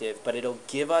perspective, but it'll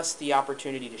give us the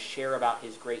opportunity to share about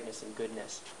his greatness and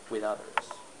goodness with others.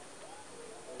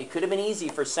 It could have been easy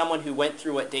for someone who went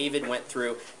through what David went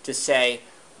through to say,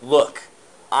 look,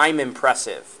 I'm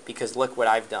impressive because look what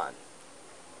I've done.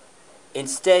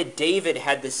 Instead, David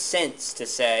had the sense to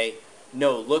say,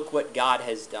 no, look what God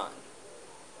has done.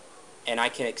 And I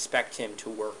can expect him to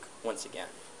work once again.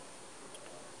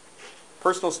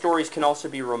 Personal stories can also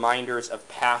be reminders of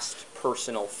past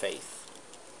personal faith.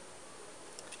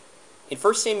 In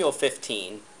 1 Samuel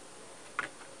 15,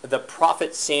 the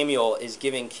prophet Samuel is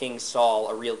giving King Saul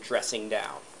a real dressing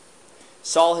down.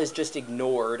 Saul has just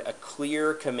ignored a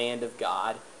clear command of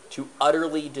God to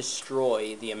utterly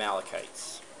destroy the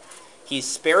Amalekites. He's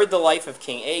spared the life of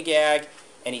King Agag,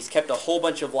 and he's kept a whole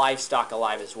bunch of livestock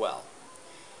alive as well.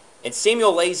 And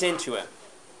Samuel lays into him.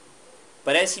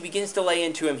 But as he begins to lay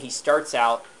into him, he starts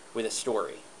out with a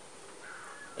story.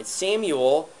 And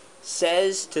Samuel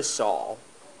says to Saul,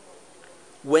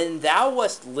 when thou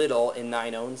wast little in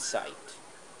thine own sight,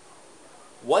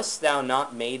 wast thou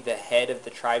not made the head of the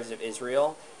tribes of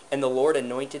Israel, and the Lord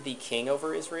anointed thee king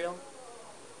over Israel?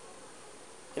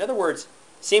 In other words,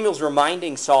 Samuel's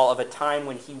reminding Saul of a time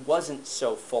when he wasn't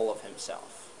so full of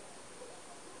himself.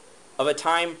 Of a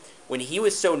time when he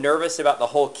was so nervous about the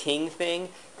whole king thing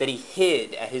that he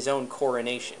hid at his own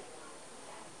coronation.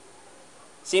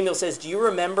 Samuel says, do you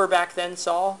remember back then,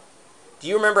 Saul? Do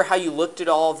you remember how you looked at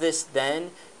all of this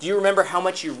then? Do you remember how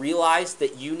much you realized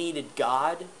that you needed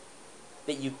God?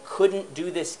 That you couldn't do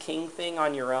this king thing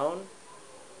on your own?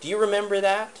 Do you remember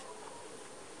that?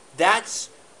 That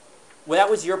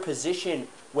was your position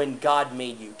when God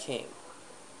made you king.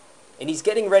 And he's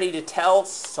getting ready to tell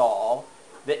Saul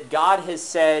that God has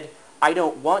said, I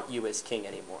don't want you as king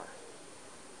anymore.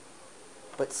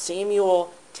 But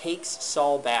Samuel takes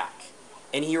Saul back,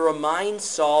 and he reminds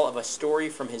Saul of a story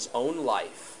from his own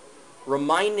life,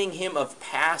 reminding him of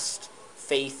past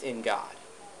faith in God.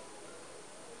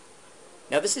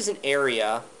 Now, this is an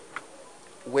area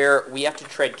where we have to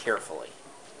tread carefully.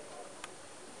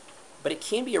 But it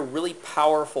can be a really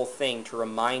powerful thing to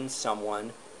remind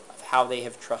someone of how they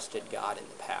have trusted God in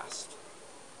the past.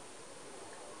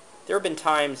 There have been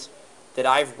times that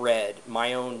I've read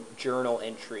my own journal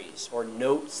entries or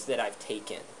notes that I've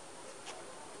taken,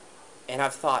 and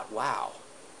I've thought, wow,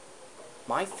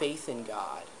 my faith in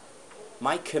God,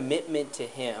 my commitment to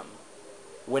him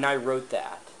when I wrote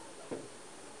that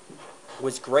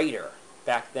was greater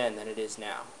back then than it is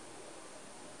now.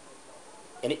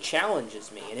 And it challenges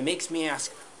me, and it makes me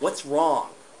ask, what's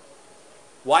wrong?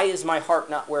 Why is my heart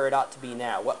not where it ought to be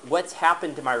now? What's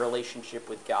happened to my relationship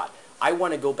with God? I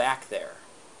want to go back there.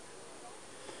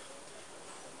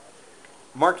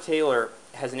 Mark Taylor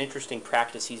has an interesting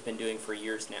practice he's been doing for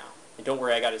years now. And don't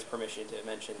worry, I got his permission to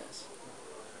mention this.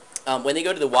 When they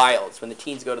go to the wilds, when the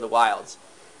teens go to the wilds,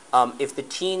 if the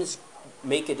teens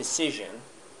make a decision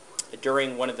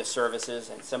during one of the services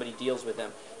and somebody deals with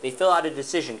them, they fill out a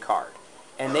decision card.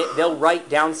 And they'll write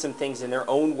down some things in their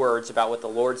own words about what the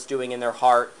Lord's doing in their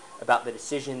heart, about the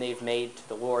decision they've made to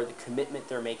the Lord, the commitment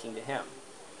they're making to him.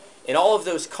 And all of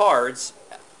those cards,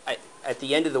 at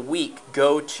the end of the week,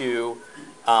 go to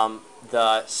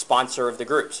the sponsor of the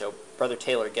group. So Brother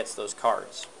Taylor gets those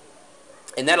cards.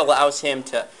 And that allows him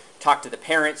to talk to the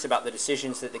parents about the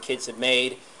decisions that the kids have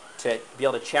made, to be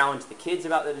able to challenge the kids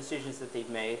about the decisions that they've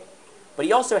made. But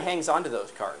he also hangs on to those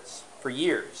cards for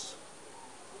years.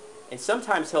 And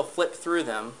sometimes he'll flip through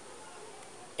them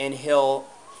and he'll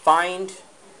find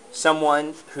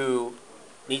someone who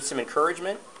needs some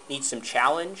encouragement, needs some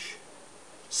challenge,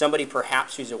 somebody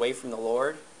perhaps who's away from the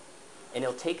Lord, and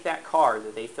he'll take that card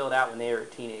that they filled out when they were a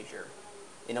teenager,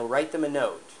 and he'll write them a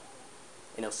note,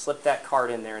 and he'll slip that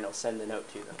card in there, and he'll send the note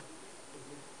to them.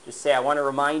 Just say, I want to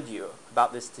remind you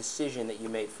about this decision that you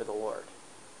made for the Lord.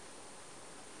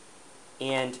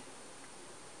 And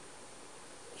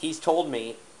he's told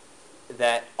me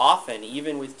that often,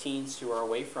 even with teens who are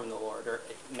away from the Lord, or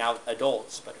now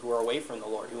adults, but who are away from the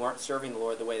Lord, who aren't serving the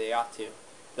Lord the way they ought to,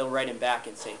 they'll write him back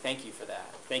and say, thank you for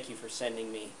that. Thank you for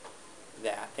sending me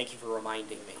that. Thank you for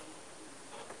reminding me.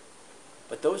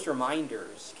 But those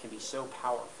reminders can be so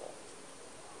powerful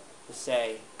to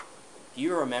say, do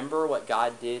you remember what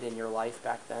God did in your life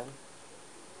back then?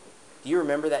 Do you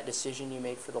remember that decision you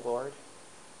made for the Lord?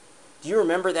 Do you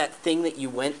remember that thing that you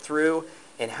went through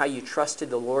and how you trusted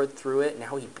the Lord through it and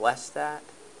how he blessed that?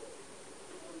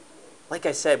 Like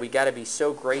I said, we got to be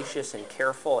so gracious and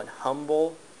careful and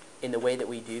humble in the way that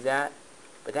we do that,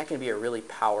 but that can be a really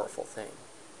powerful thing.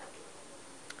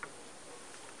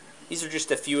 These are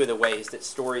just a few of the ways that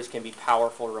stories can be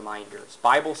powerful reminders.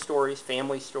 Bible stories,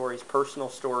 family stories, personal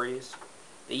stories,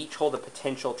 they each hold the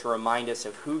potential to remind us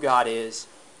of who God is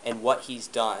and what he's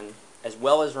done, as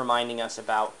well as reminding us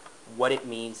about what it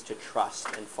means to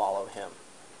trust and follow him.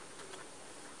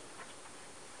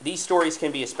 These stories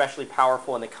can be especially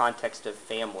powerful in the context of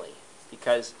family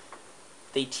because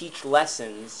they teach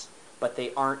lessons, but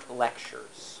they aren't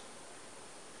lectures.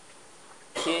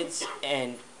 Kids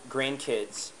and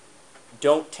grandkids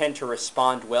don't tend to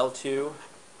respond well to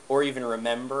or even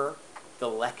remember the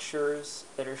lectures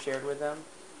that are shared with them,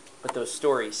 but those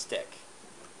stories stick.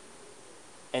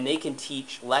 And they can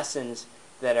teach lessons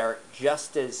that are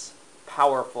just as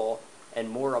powerful and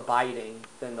more abiding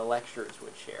than the lectures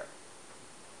would share.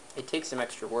 It takes some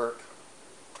extra work,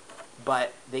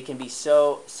 but they can be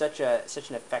such an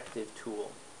effective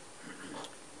tool.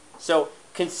 So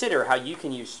consider how you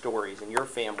can use stories in your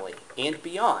family and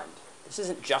beyond. This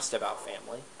isn't just about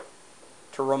family.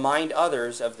 To remind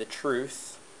others of the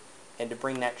truth and to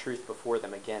bring that truth before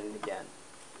them again and again.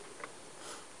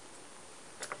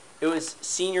 It was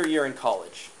senior year in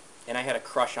college, and I had a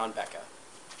crush on Becca.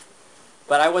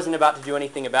 But I wasn't about to do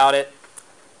anything about it.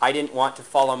 I didn't want to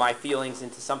follow my feelings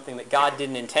into something that God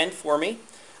didn't intend for me.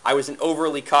 I was an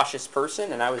overly cautious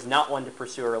person, and I was not one to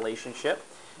pursue a relationship.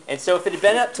 And so if it had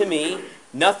been up to me,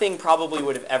 nothing probably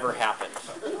would have ever happened.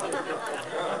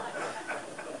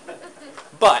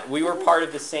 But we were part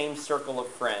of the same circle of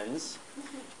friends.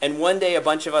 And one day a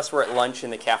bunch of us were at lunch in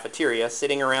the cafeteria,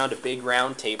 sitting around a big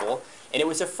round table. And it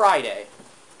was a Friday.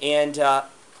 And I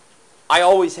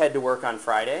always had to work on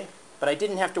Friday, but I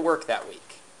didn't have to work that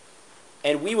week.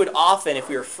 And we would often, if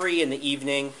we were free in the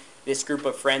evening, this group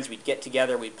of friends, we'd get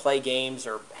together, we'd play games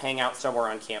or hang out somewhere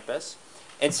on campus.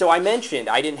 And so I mentioned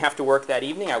I didn't have to work that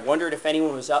evening. I wondered if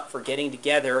anyone was up for getting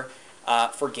together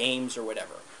for games or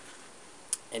whatever.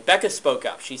 And Becca spoke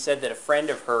up. She said that a friend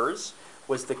of hers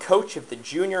was the coach of the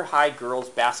junior high girls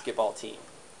basketball team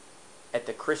at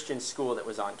the Christian school that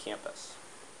was on campus.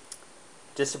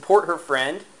 To support her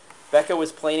friend, Becca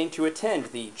was planning to attend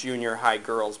the junior high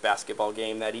girls basketball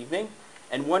game that evening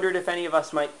and wondered if any of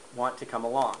us might want to come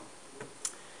along.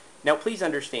 Now, please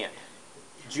understand,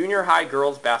 junior high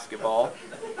girls basketball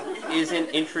is an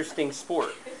interesting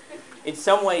sport. In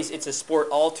some ways, it's a sport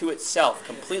all to itself,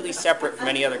 completely separate from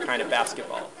any other kind of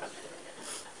basketball.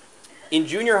 In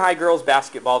junior high girls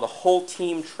basketball, the whole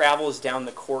team travels down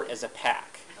the court as a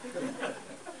pack.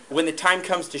 When the time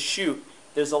comes to shoot,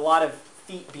 there's a lot of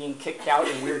feet being kicked out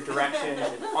in weird directions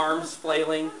and arms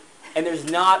flailing, and there's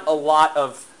not a lot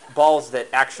of balls that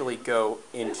actually go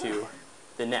into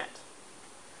the net.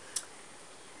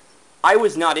 I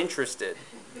was not interested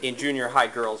in junior high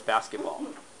girls basketball,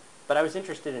 but I was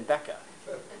interested in Becca.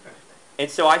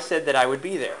 And so I said that I would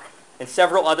be there. And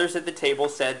several others at the table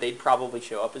said they'd probably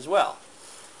show up as well.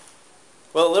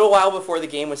 Well, a little while before the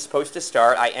game was supposed to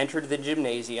start, I entered the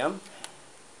gymnasium.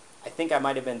 I think I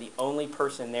might have been the only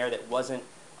person there that wasn't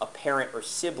a parent or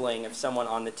sibling of someone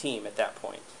on the team at that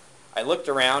point. I looked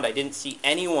around. I didn't see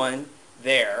anyone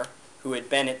there who had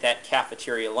been at that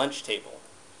cafeteria lunch table.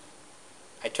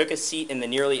 I took a seat in the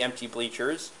nearly empty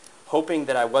bleachers, hoping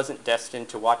that I wasn't destined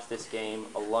to watch this game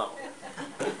alone.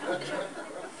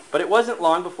 But it wasn't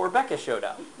long before Becca showed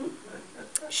up.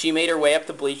 She made her way up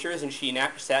the bleachers and she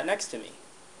sat next to me.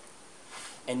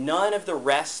 And none of the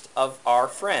rest of our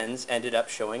friends ended up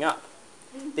showing up.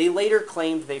 They later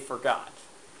claimed they forgot.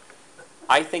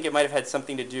 I think it might have had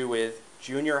something to do with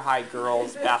junior high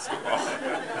girls basketball.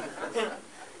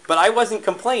 But I wasn't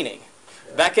complaining.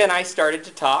 Becca and I started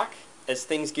to talk as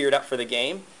things geared up for the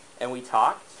game, and we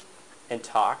talked and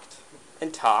talked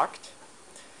and talked.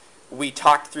 We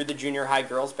talked through the junior high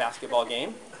girls basketball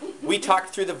game. We talked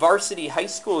through the varsity high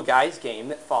school guys game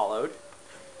that followed.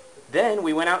 Then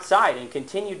we went outside and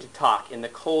continued to talk in the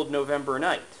cold November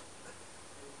night.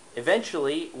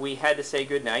 Eventually, we had to say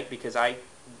goodnight because I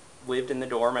lived in the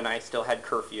dorm and I still had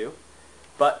curfew.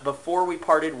 But before we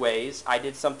parted ways, I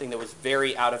did something that was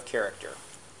very out of character.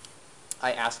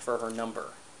 I asked for her number.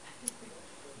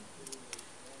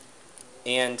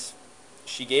 And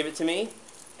she gave it to me,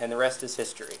 and the rest is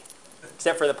history.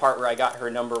 Except for the part where I got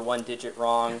her number one digit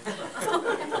wrong.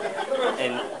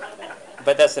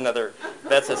 But that's another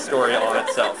That's a story all in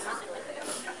itself.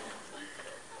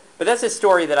 But that's a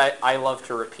story that I love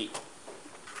to repeat.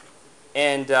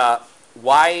 And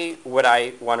why would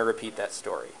I want to repeat that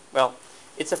story? Well,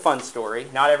 it's a fun story.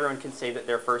 Not everyone can say that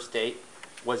their first date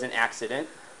was an accident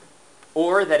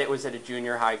or that it was at a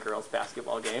junior high girls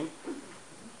basketball game.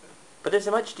 But there's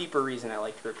a much deeper reason I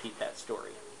like to repeat that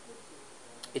story.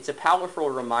 It's a powerful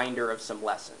reminder of some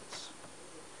lessons.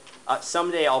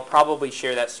 Someday I'll probably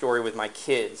share that story with my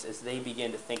kids as they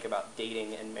begin to think about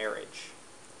dating and marriage,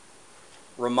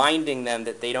 reminding them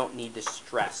that they don't need to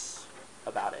stress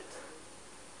about it.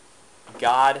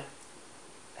 God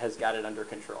has got it under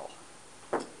control.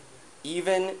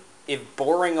 Even if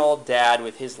boring old dad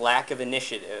with his lack of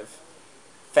initiative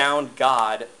found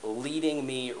God leading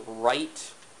me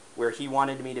right where he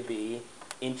wanted me to be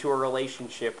into a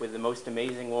relationship with the most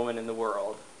amazing woman in the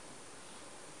world,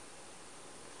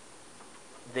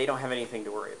 they don't have anything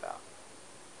to worry about.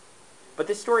 But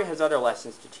this story has other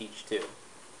lessons to teach too.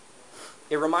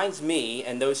 It reminds me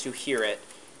and those who hear it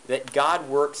that God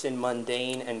works in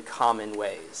mundane and common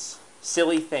ways.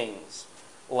 Silly things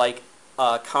like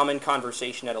a common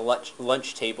conversation at a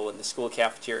lunch table in the school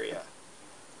cafeteria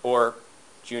or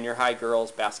junior high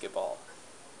girls basketball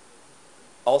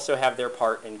also have their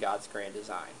part in God's grand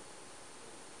design.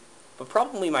 But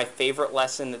probably my favorite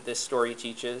lesson that this story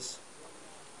teaches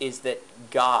is that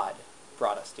God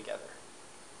brought us together.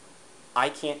 I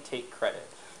can't take credit.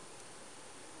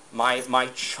 My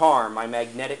charm, my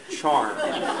magnetic charm,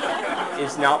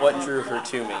 is not what drew her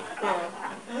to me.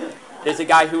 There's a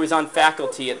guy who was on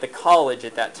faculty at the college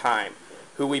at that time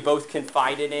who we both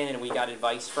confided in and we got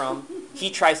advice from.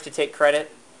 He tries to take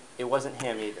credit. It wasn't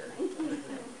him either.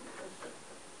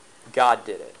 God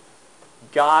did it.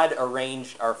 God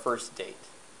arranged our first date.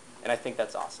 And I think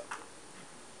that's awesome.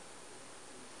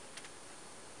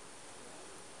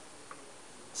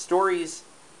 Stories,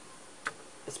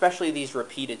 especially these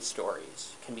repeated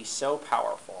stories, can be so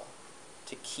powerful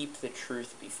to keep the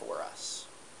truth before us,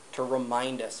 to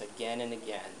remind us again and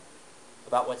again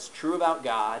about what's true about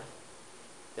God,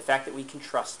 the fact that we can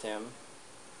trust him,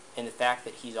 and the fact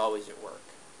that he's always at work.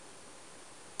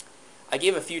 I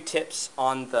gave a few tips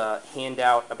on the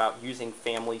handout about using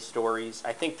family stories.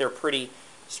 I think they're pretty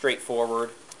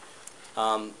straightforward.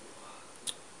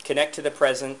 Connect to the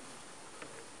present.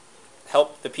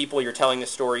 Help the people you're telling the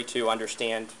story to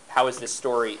understand, how is this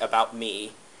story about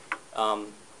me?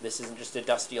 This isn't just a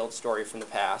dusty old story from the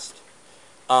past.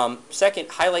 Second,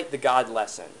 highlight the God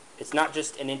lesson. It's not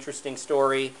just an interesting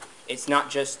story. It's not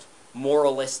just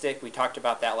moralistic. We talked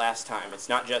about that last time. It's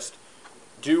not just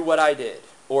do what I did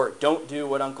or don't do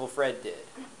what Uncle Fred did.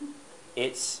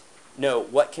 It's, no,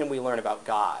 what can we learn about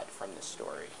God from this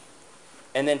story?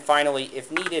 And then finally, if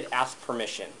needed, ask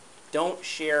permission. Don't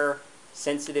share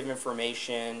sensitive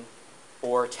information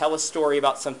or tell a story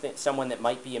about someone that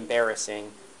might be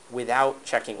embarrassing without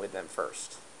checking with them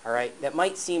first. All right? That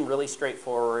might seem really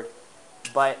straightforward,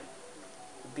 but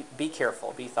be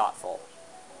careful, be thoughtful.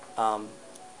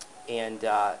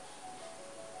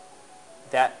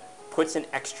 That puts an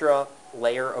extra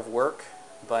layer of work,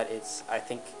 but it's, I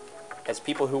think, as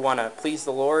people who want to please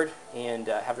the Lord and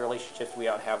have the relationships we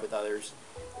ought to have with others,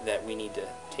 that we need to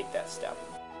take that step.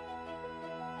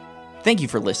 Thank you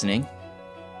for listening.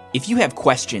 If you have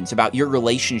questions about your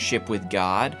relationship with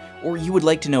God, or you would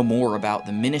like to know more about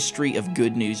the ministry of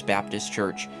Good News Baptist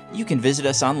Church, you can visit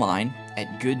us online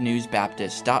at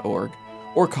goodnewsbaptist.org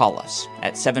or call us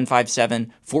at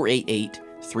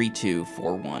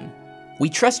 757-488-3241. We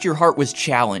trust your heart was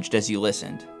challenged as you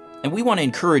listened, and we want to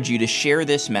encourage you to share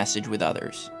this message with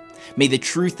others. May the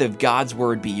truth of God's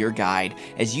Word be your guide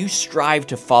as you strive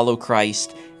to follow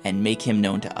Christ and make Him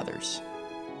known to others.